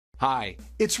Hi,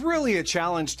 it's really a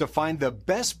challenge to find the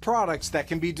best products that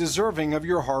can be deserving of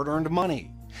your hard-earned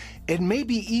money. It may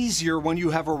be easier when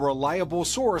you have a reliable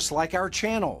source like our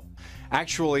channel.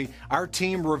 Actually, our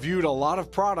team reviewed a lot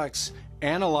of products,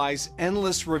 analyzed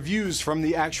endless reviews from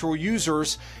the actual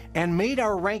users, and made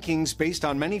our rankings based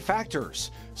on many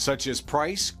factors, such as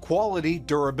price, quality,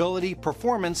 durability,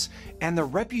 performance, and the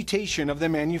reputation of the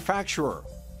manufacturer.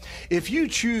 If you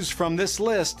choose from this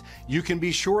list, you can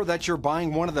be sure that you're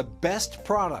buying one of the best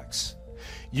products.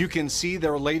 You can see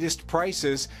their latest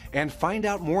prices and find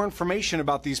out more information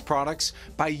about these products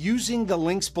by using the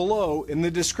links below in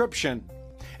the description.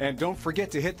 And don't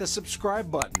forget to hit the subscribe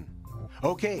button.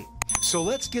 Okay, so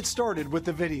let's get started with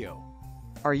the video.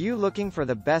 Are you looking for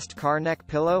the best car neck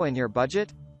pillow in your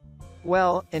budget?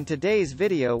 Well, in today's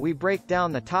video we break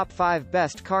down the top 5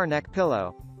 best car neck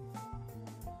pillow.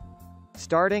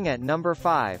 Starting at number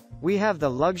 5, we have the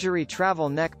Luxury Travel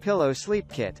Neck Pillow Sleep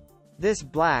Kit. This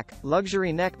black,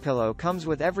 luxury neck pillow comes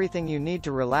with everything you need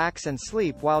to relax and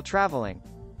sleep while traveling.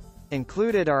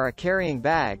 Included are a carrying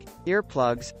bag,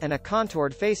 earplugs, and a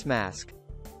contoured face mask.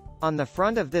 On the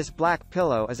front of this black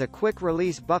pillow is a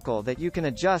quick-release buckle that you can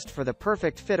adjust for the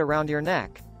perfect fit around your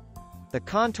neck. The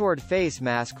contoured face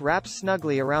mask wraps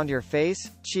snugly around your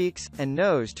face, cheeks, and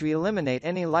nose to eliminate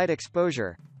any light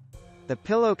exposure. The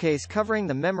pillowcase covering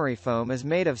the memory foam is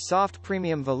made of soft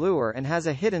premium velour and has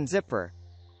a hidden zipper.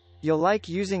 You'll like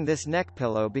using this neck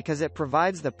pillow because it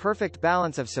provides the perfect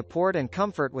balance of support and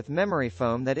comfort with memory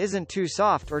foam that isn't too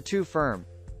soft or too firm.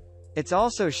 It's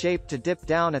also shaped to dip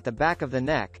down at the back of the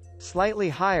neck, slightly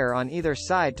higher on either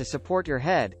side to support your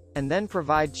head, and then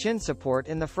provide chin support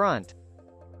in the front.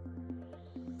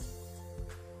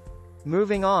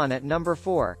 Moving on at number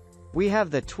 4, we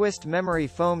have the Twist Memory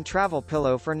Foam Travel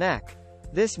Pillow for Neck.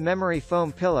 This memory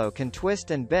foam pillow can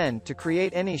twist and bend to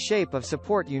create any shape of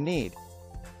support you need.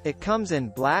 It comes in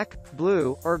black,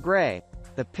 blue, or gray.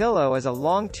 The pillow is a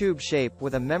long tube shape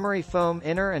with a memory foam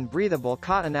inner and breathable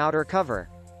cotton outer cover.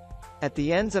 At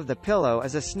the ends of the pillow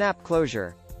is a snap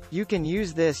closure. You can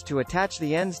use this to attach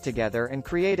the ends together and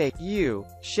create a U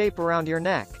shape around your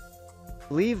neck.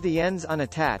 Leave the ends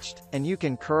unattached, and you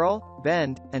can curl,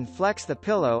 bend, and flex the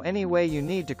pillow any way you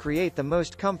need to create the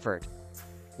most comfort.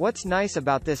 What's nice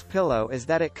about this pillow is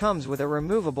that it comes with a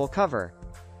removable cover.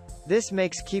 This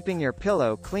makes keeping your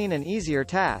pillow clean an easier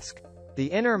task. The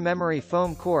inner memory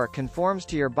foam core conforms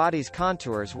to your body's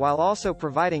contours while also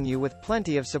providing you with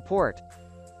plenty of support.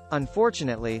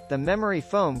 Unfortunately, the memory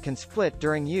foam can split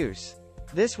during use.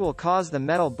 This will cause the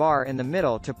metal bar in the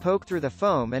middle to poke through the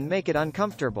foam and make it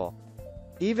uncomfortable.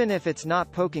 Even if it's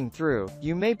not poking through,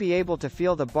 you may be able to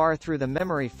feel the bar through the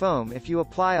memory foam if you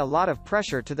apply a lot of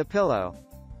pressure to the pillow.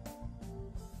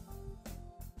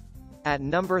 At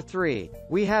number 3,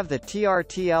 we have the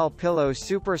Trtl Pillow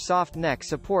Super Soft Neck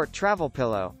Support Travel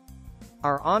Pillow.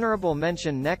 Our honorable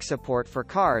mention neck support for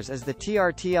cars is the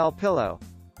Trtl pillow.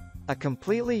 A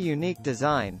completely unique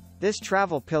design, this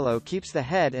travel pillow keeps the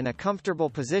head in a comfortable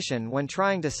position when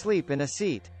trying to sleep in a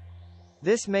seat.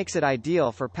 This makes it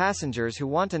ideal for passengers who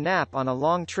want to nap on a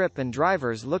long trip and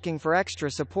drivers looking for extra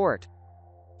support.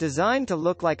 Designed to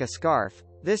look like a scarf,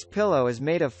 this pillow is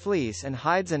made of fleece and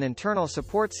hides an internal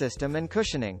support system and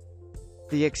cushioning.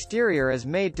 The exterior is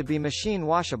made to be machine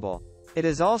washable. It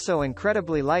is also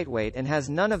incredibly lightweight and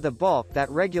has none of the bulk that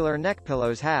regular neck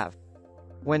pillows have.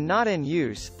 When not in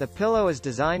use, the pillow is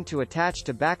designed to attach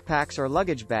to backpacks or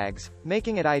luggage bags,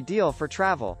 making it ideal for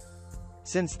travel.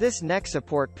 Since this neck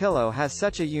support pillow has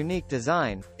such a unique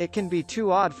design, it can be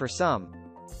too odd for some.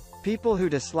 People who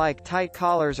dislike tight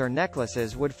collars or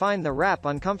necklaces would find the wrap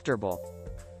uncomfortable.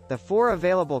 The 4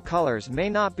 available colors may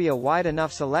not be a wide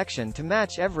enough selection to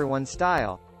match everyone's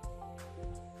style.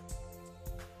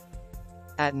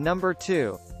 At number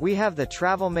 2, we have the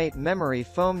Travelmate Memory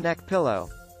Foam Neck Pillow.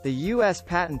 The US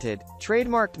patented,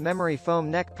 trademarked memory foam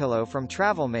neck pillow from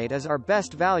Travelmate is our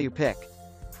best value pick.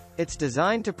 It's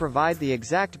designed to provide the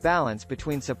exact balance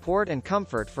between support and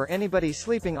comfort for anybody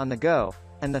sleeping on the go,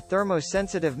 and the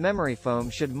thermosensitive memory foam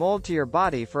should mold to your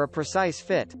body for a precise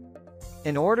fit.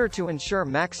 In order to ensure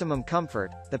maximum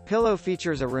comfort, the pillow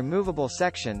features a removable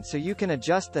section so you can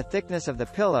adjust the thickness of the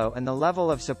pillow and the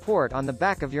level of support on the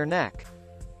back of your neck.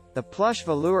 The plush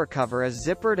velour cover is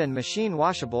zippered and machine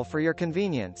washable for your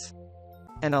convenience.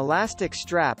 An elastic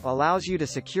strap allows you to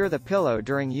secure the pillow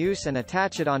during use and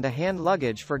attach it onto hand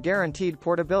luggage for guaranteed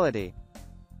portability.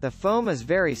 The foam is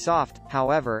very soft,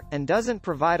 however, and doesn't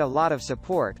provide a lot of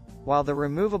support, while the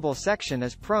removable section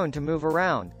is prone to move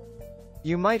around.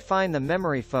 You might find the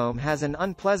memory foam has an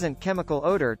unpleasant chemical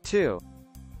odor too.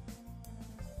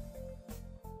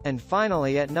 And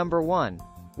finally at number 1,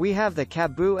 we have the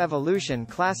Cabeau Evolution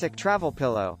Classic Travel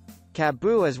Pillow.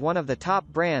 Cabeau is one of the top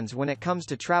brands when it comes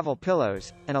to travel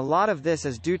pillows, and a lot of this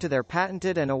is due to their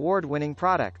patented and award-winning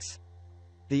products.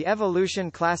 The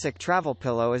Evolution Classic Travel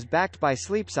Pillow is backed by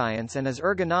sleep science and is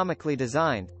ergonomically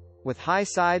designed, with high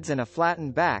sides and a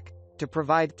flattened back, to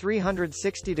provide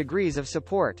 360 degrees of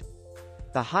support.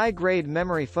 The high-grade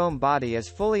memory foam body is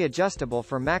fully adjustable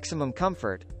for maximum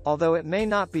comfort, although it may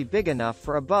not be big enough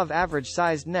for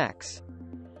above-average-sized necks.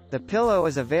 The pillow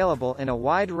is available in a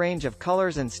wide range of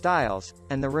colors and styles,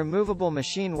 and the removable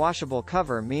machine-washable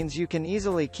cover means you can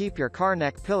easily keep your car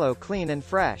neck pillow clean and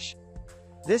fresh.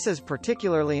 This is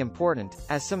particularly important,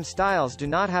 as some styles do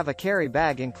not have a carry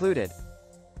bag included.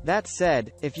 That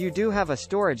said, if you do have a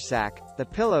storage sack, the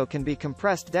pillow can be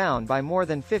compressed down by more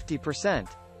than 50%.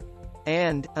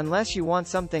 And, unless you want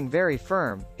something very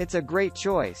firm, it's a great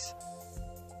choice.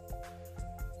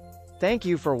 Thank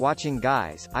you for watching,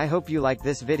 guys. I hope you liked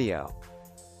this video.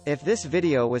 If this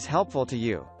video was helpful to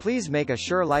you, please make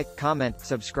sure like, comment,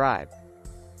 subscribe.